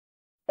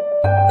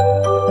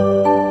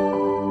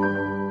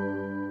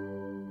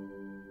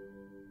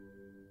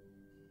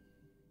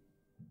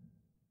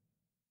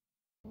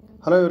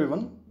Hello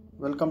everyone,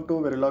 welcome to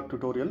Verilog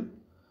tutorial.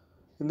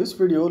 In this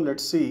video,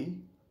 let's see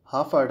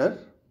half adder.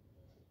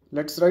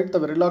 Let's write the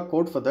Verilog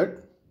code for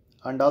that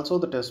and also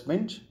the test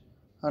bench,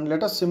 and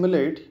let us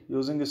simulate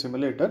using the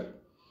simulator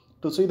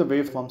to see the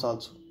waveforms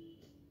also.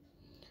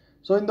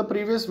 So in the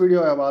previous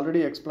video, I have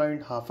already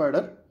explained half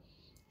adder.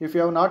 If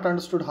you have not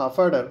understood half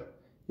adder,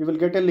 you will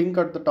get a link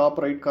at the top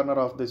right corner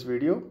of this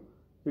video.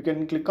 You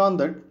can click on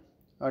that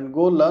and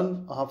go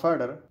learn half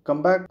adder,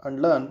 come back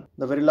and learn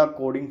the Verilog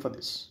coding for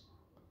this.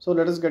 So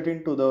let us get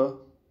into the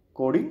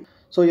coding.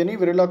 So any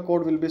Verilog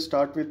code will be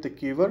start with the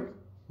keyword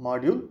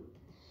module,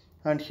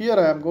 and here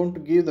I am going to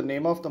give the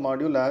name of the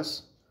module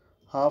as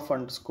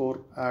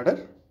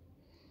half_adder,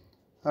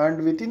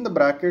 and within the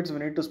brackets we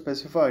need to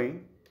specify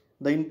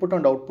the input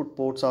and output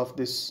ports of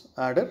this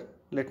adder.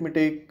 Let me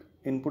take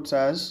inputs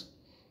as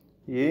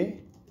A,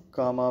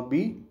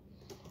 B,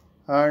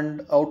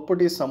 and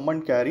output is sum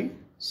and carry,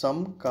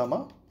 sum,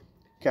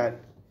 carry.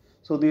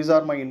 So these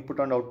are my input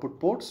and output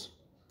ports.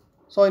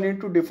 So I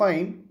need to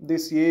define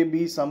this A,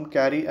 B, sum,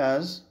 carry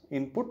as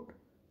input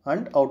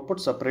and output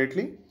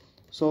separately.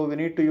 So we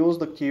need to use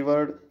the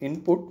keyword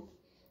input,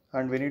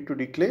 and we need to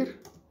declare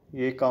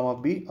A,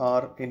 B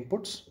are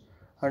inputs,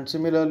 and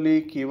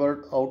similarly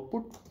keyword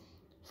output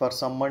for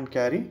sum and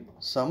carry,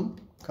 sum,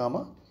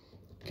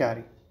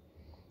 carry.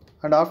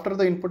 And after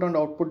the input and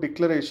output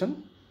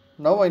declaration,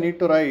 now I need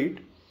to write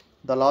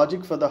the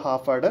logic for the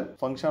half adder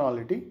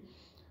functionality.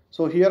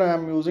 So here I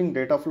am using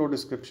data flow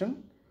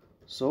description.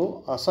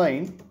 So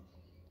assign,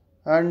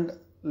 and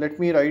let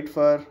me write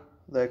for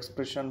the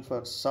expression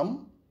for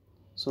sum.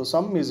 So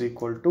sum is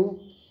equal to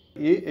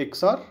A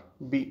XOR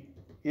B.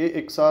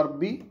 A XOR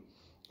B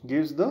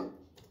gives the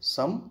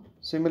sum.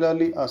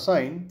 Similarly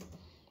assign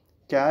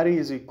carry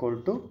is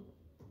equal to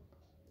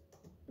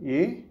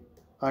A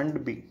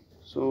and B.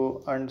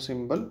 So and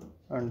symbol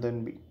and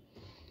then B.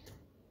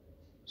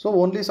 So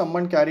only sum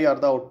and carry are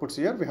the outputs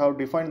here. We have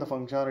defined the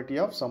functionality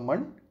of sum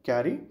and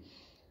carry.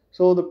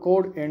 So the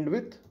code end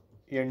with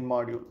end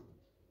module.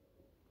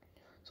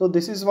 So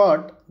this is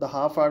what the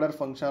half adder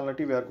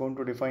functionality we are going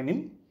to define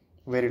in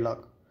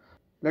Verilog.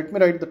 Let me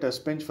write the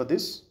test bench for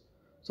this.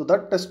 So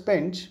that test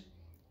bench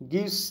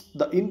gives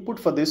the input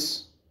for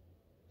this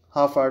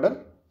half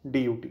adder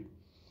DUT.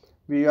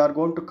 We are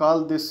going to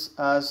call this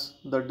as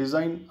the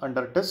design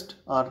under test,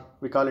 or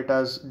we call it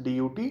as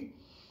DUT.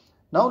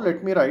 Now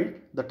let me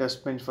write the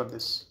test bench for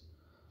this.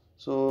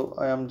 So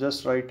I am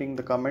just writing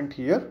the comment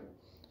here.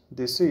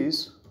 This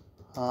is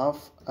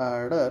half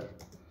adder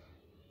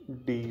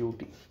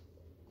DUT.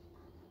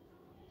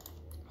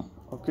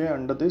 Okay,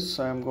 under this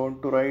I am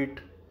going to write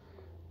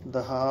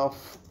the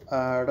half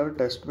adder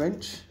test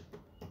bench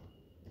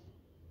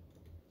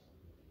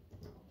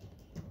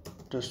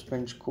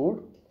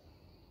code.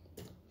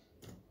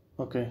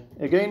 Okay,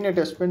 again a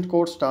test bench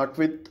code start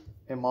with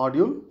a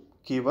module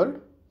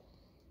keyword,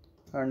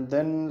 and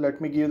then let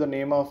me give the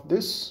name of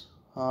this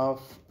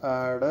half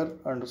adder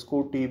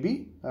underscore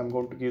TB. I am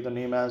going to give the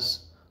name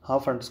as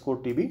half underscore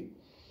TB.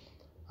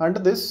 Under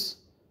this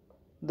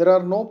there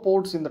are no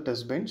ports in the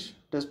test bench.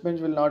 Test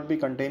bench will not be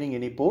containing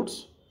any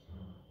ports,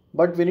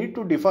 but we need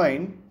to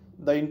define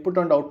the input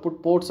and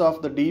output ports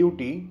of the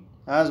DUT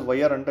as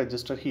wire and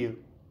register here.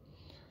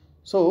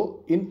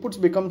 So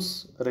inputs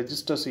becomes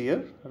registers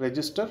here,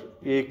 register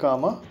A,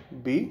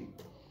 B,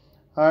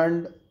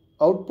 and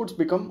outputs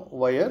become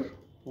wire,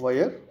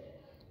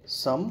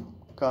 sum,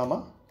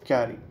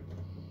 carry.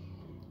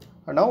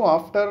 And now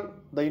after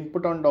the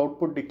input and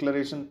output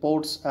declaration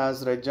ports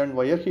as reg and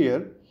wire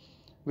here,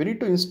 we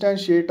need to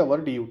instantiate our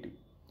DUT.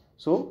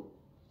 So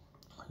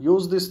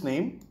use this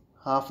name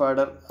half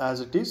adder as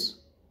it is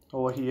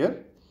over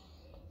here.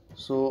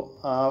 So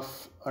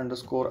half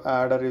underscore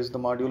adder is the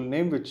module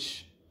name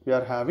which we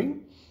are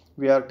having.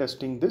 We are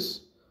testing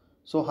this.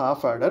 So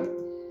half adder.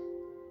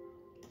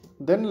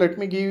 Then let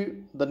me give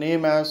the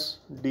name as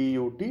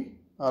DUT,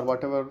 or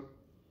whatever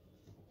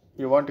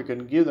you want, you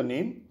can give the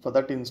name for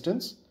that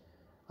instance.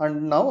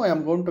 And now I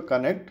am going to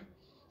connect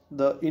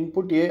the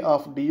input A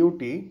of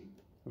DUT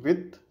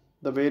with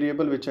the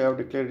variable which I have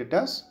declared it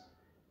as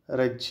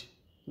reg,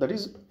 that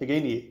is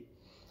again A.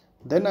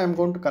 Then I am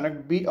going to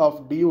connect B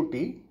of DUT,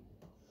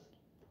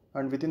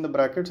 and within the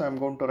brackets I am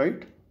going to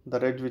write the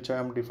reg which I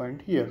am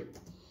defined here.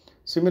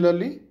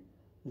 Similarly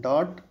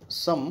dot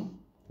sum,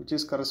 which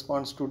is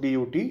corresponds to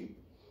DUT,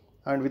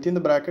 and within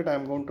the bracket I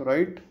am going to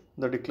write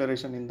the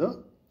declaration in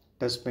the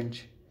test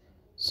bench.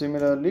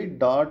 Similarly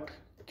dot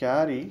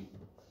carry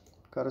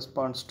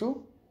corresponds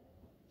to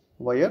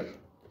wire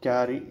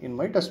carry in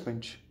my test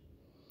bench.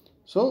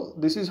 So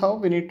this is how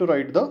we need to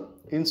write the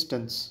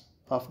instance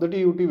of the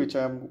DUT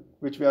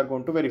which we are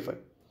going to verify.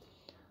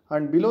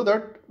 And below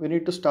that we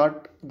need to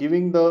start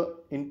giving the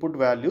input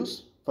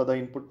values for the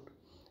input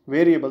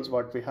variables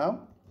what we have.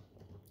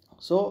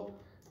 So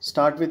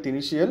start with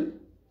initial,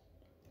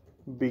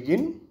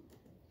 begin,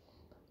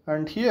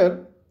 and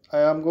here I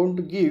am going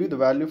to give the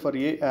value for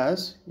A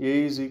as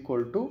A is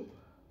equal to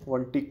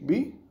 1 tick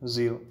B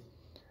 0.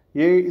 A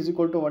is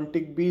equal to 1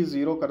 tick B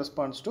 0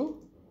 corresponds to,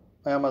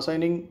 I am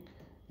assigning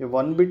a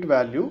 1 bit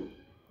value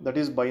that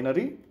is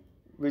binary,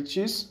 which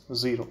is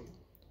 0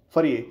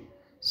 for A.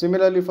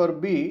 Similarly for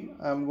B,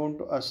 I am going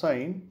to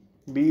assign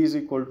B is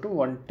equal to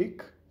 1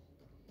 tick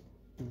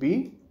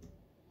B.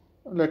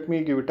 Let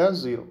me give it as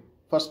 0.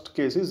 First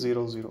case is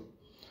 0 0.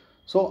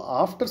 So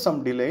after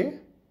some delay,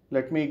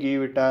 let me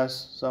give it as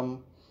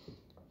some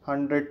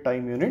 100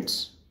 time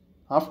units.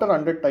 After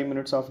 100 time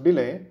units of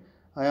delay,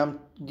 I am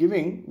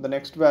giving the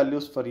next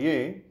values for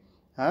A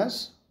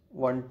as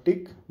 1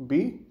 tick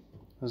B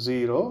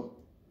 0,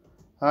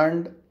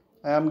 and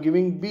I am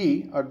giving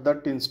B at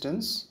that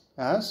instance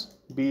as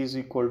B is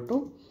equal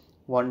to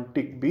 1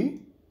 tick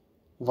B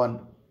 1.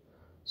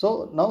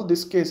 So now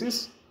this case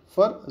is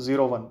for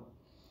 0 1.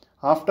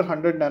 After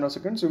 100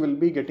 nanoseconds, you will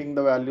be getting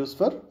the values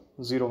for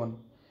 0 1.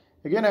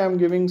 Again, I am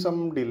giving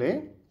some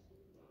delay.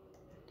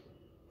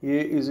 A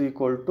is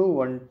equal to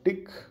 1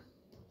 tick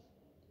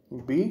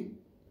B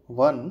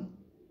 1,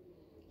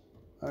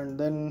 and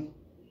then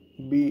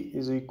B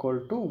is equal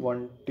to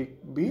 1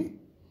 tick B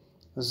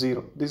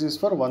 0. This is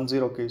for 1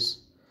 0 case.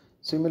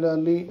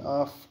 Similarly,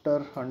 after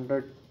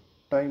 100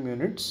 time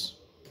units,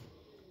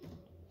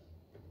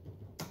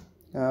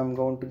 I am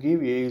going to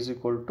give A is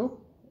equal to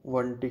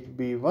 1 tick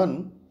B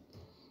 1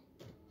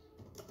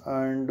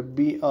 and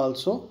B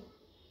also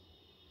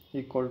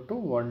equal to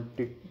 1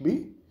 tick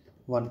B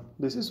 1.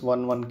 This is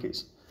 1 1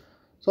 case.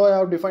 So I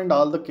have defined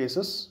all the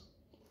cases.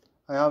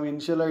 I have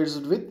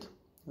initialized with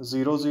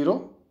 0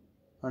 0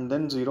 and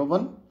then 0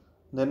 1,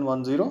 then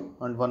 1 0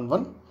 and 1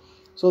 1.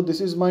 So this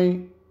is my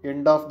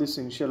end of this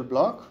initial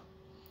block.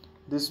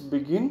 This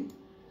begin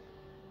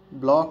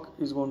block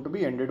is going to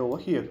be ended over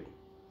here.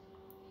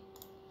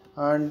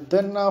 And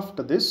then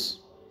after this,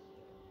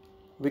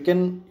 we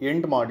can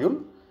end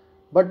module,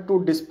 but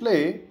to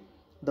display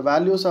the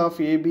values of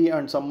A, B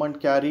and sum and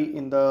carry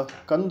in the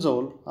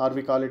console, or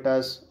we call it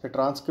as a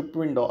transcript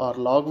window or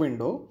log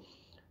window,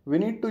 we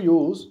need to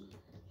use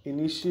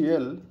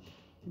initial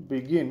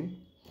begin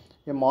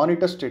a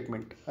monitor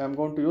statement. I am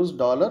going to use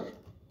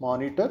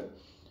 $monitor.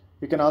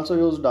 You can also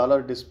use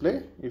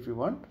 $display if you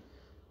want.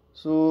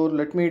 So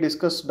let me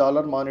discuss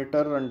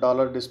 $monitor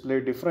and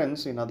 $display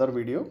difference in other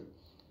video.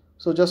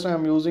 So just I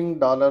am using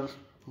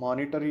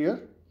 $monitor here,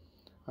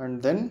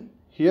 and then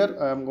here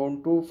I am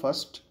going to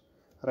first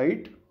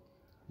write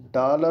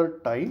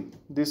 $time.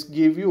 This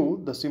give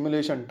you the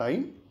simulation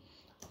time.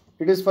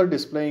 It is for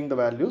displaying the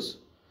values.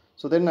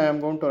 So then I am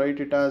going to write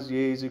it as A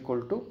is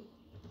equal to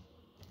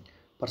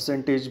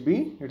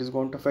 %B. It is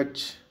going to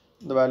fetch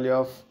the value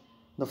of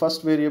the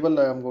first variable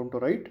I am going to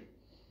write,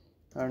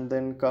 and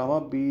then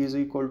comma B is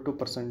equal to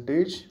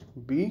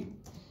 %B.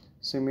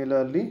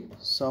 Similarly,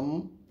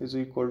 sum is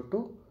equal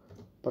to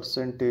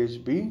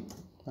 %B,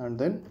 and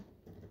then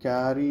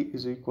carry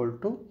is equal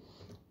to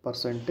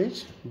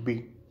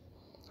 %B.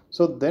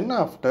 So then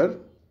after,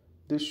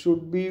 this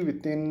should be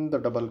within the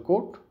double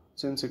quote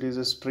since it is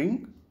a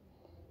string.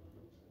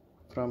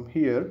 From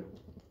here,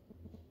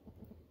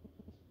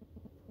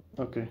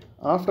 okay,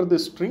 after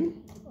this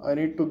string I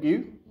need to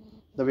give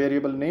the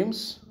variable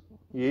names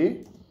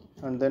A,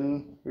 and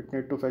then it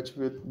need to fetch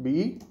with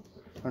B,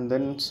 and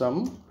then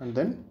sum, and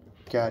then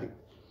carry.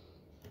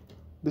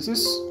 This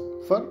is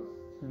for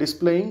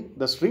displaying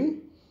the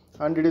string,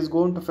 and it is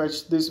going to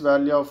fetch this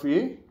value of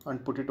A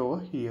and put it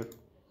over here,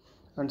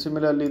 and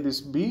similarly this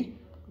B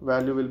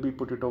value will be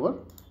put it over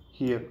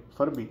here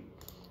for B.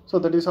 So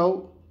that is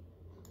how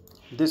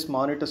this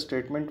monitor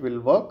statement will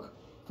work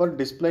for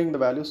displaying the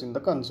values in the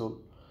console.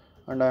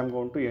 And I am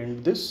going to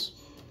end this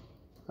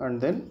and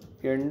then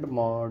end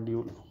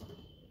module.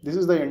 This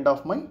is the end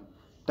of my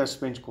test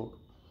bench code.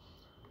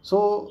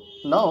 So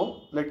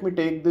now let me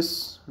take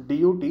this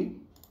DUT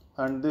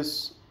and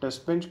this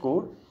test bench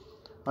code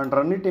and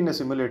run it in a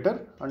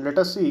simulator, and let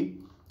us see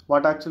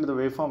what actually the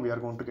waveform we are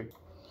going to get.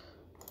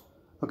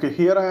 Okay,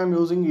 here I am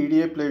using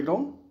EDA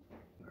Playground.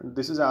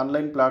 This is an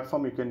online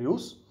platform you can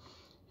use.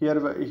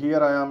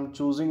 Here I am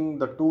choosing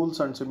the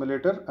tools and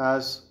simulator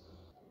as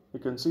you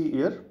can see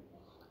here.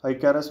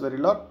 iCaras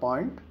Verilog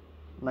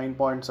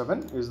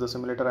 9.7 is the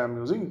simulator I am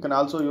using. You can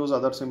also use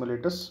other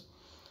simulators,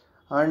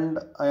 and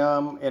I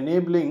am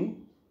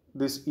enabling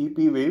this EP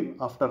wave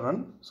after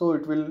run, so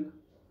it will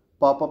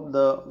pop up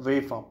the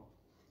waveform.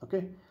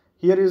 Okay,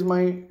 here is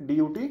my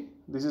DUT.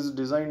 This is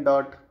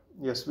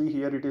design.sv.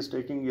 Here it is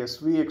taking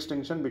SV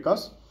extension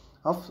because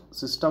of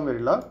system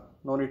Verilog.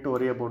 No need to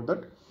worry about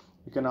that.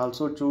 You can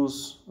also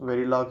choose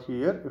Verilog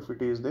here if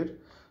it is there.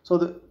 So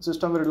the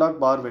system Verilog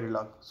bar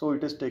Verilog. So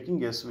it is taking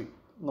SV.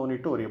 No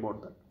need to worry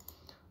about that.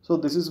 So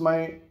this is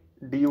my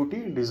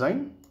DUT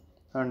design,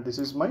 and this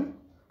is my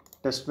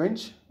test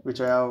bench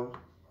which I have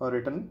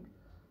written,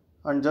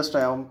 and just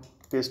I am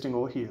pasting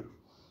over here.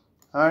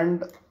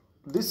 And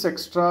this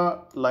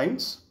extra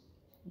lines,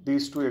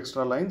 these two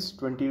extra lines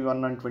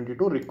 21 and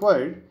 22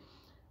 required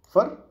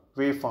for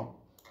waveform.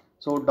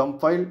 So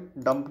dump file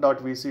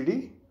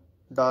dump.vcd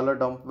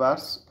 $dump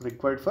vars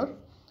required for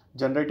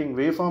generating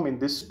waveform in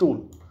this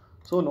tool.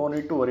 So no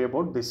need to worry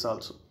about this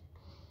also.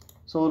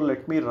 So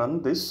let me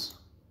run this.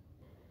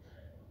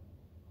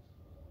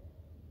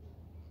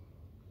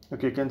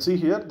 Okay, you can see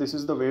here, this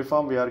is the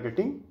waveform we are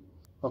getting.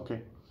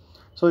 Okay,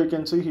 so you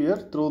can see here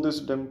through this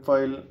dem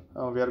file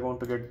we are going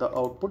to get the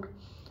output.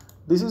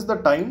 This is the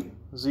time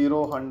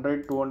 0,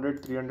 100,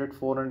 200, 300,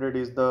 400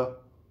 is the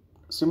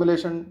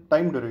simulation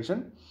time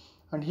duration,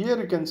 and here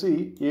you can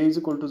see A is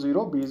equal to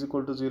 0, B is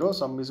equal to 0,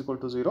 sum is equal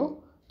to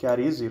 0,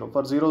 carry is 0.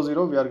 For 0,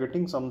 0 we are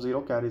getting sum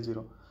 0, carry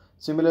 0.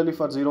 Similarly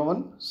for 0,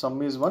 1,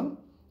 sum is 1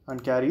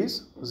 and carry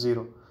is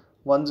 0.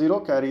 1, 0,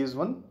 carry is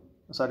 1,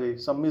 sorry,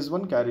 sum is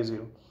 1, carry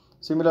 0.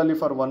 Similarly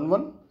for 1,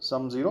 1,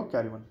 sum 0,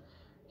 carry 1.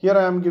 Here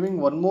I am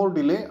giving one more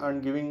delay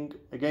and giving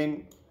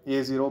again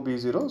A0,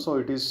 B0, so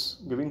it is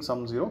giving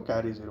sum 0,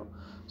 carry 0.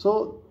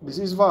 So this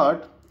is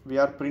what we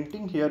are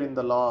printing here in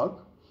the log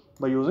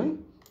by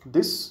using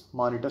this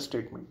monitor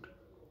statement.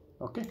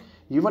 Okay,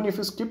 even if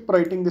you skip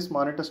writing this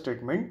monitor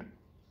statement,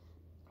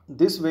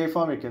 this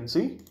waveform you can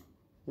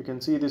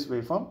see this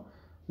waveform,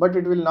 but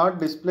it will not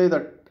display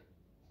that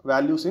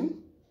values in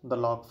the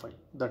log file.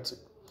 That's it.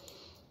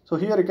 So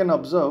here you can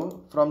observe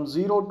from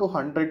 0 to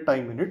 100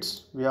 time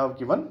minutes we have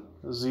given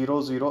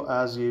 0, 0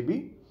 as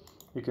AB.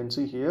 You can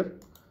see here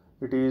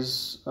it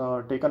is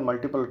taken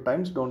multiple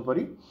times, don't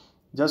worry.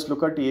 Just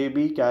look at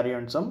AB, carry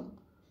and sum,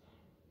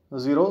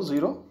 0,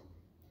 0,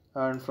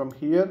 and from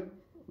here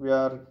we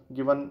are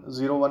given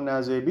 0, 1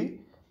 as AB,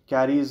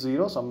 carry is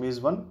 0, sum is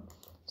 1.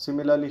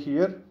 Similarly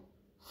here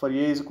for A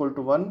is equal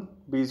to 1,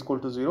 B is equal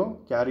to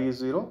 0, carry is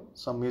 0,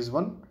 sum is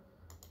 1.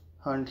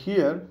 And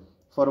here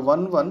for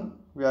 1, 1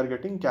 we are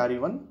getting carry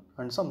 1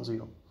 and sum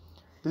 0.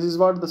 This is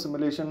what the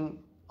simulation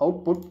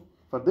output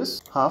for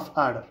this half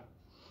adder.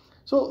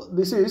 So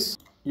this is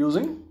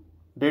using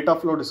data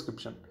flow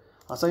description.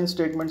 Assign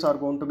statements are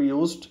going to be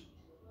used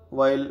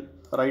while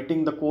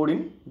writing the code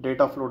in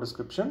data flow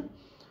description.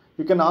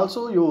 You can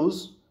also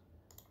use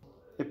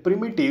a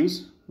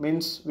primitives,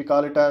 means we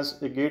call it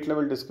as a gate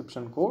level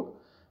description code,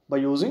 by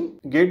using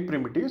gate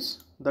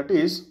primitives. That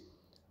is,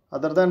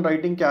 other than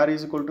writing carry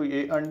is equal to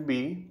A and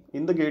B,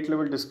 in the gate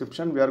level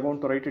description we are going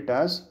to write it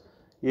as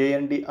A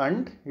and D,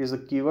 and is a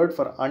keyword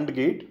for AND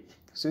gate.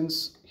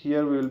 Since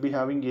here we will be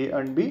having A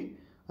and B,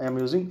 I am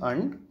using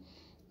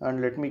and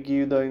let me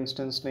give the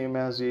instance name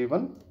as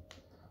A1.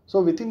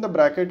 So within the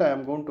bracket I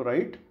am going to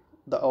write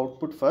the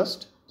output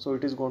first. So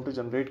it is going to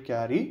generate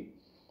carry,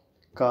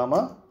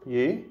 comma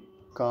A,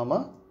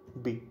 comma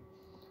B.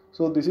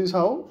 So this is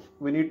how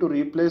we need to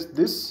replace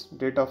this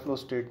data flow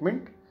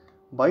statement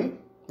by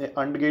a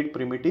AND gate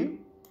primitive.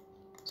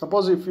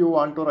 Suppose if you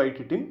want to write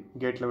it in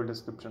gate level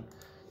description.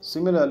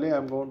 Similarly I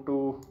am going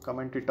to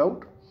comment it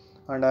out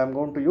and I am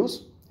going to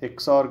use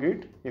XOR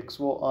gate,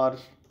 XOR,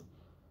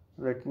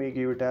 let me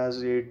give it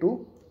as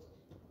A2,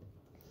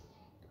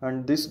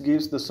 and this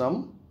gives the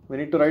sum. We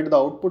need to write the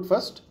output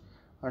first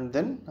and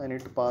then I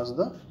need to pass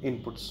the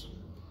inputs,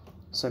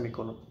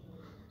 semicolon.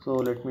 So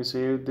let me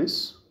save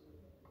this,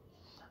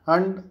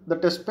 and the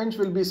test bench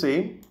will be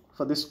same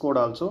for this code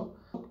also.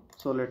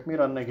 So let me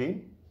run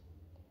again.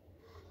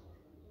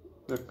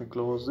 Let me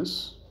close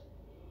this.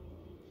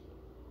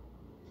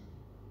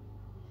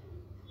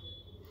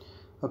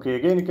 Okay,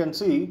 again you can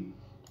see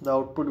the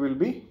output will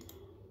be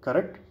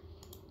correct.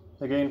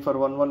 Again for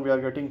 1, 1 we are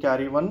getting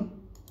carry 1,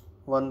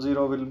 1,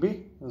 0 will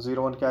be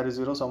 0, 1, carry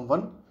 0, sum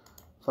 1.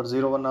 For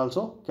 0, 1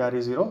 also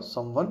carry 0,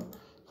 sum 1.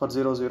 For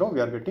 0, 0 we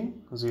are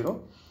getting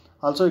 0.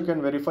 Also you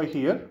can verify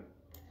here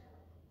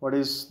what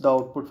is the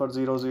output for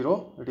 0,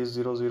 0, it is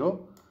 0,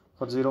 0.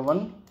 For 0,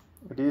 1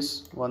 it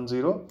is 1,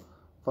 0.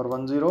 For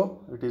 1, 0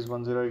 it is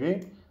 1, 0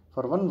 again.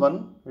 For 1,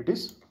 1 it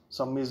is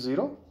sum is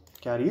 0,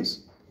 carry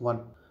is 1.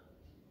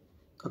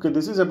 Okay,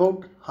 this is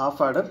about half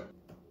adder.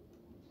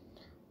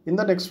 In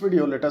the next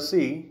video let us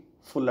see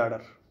full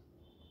adder.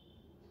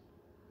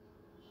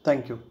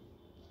 Thank you.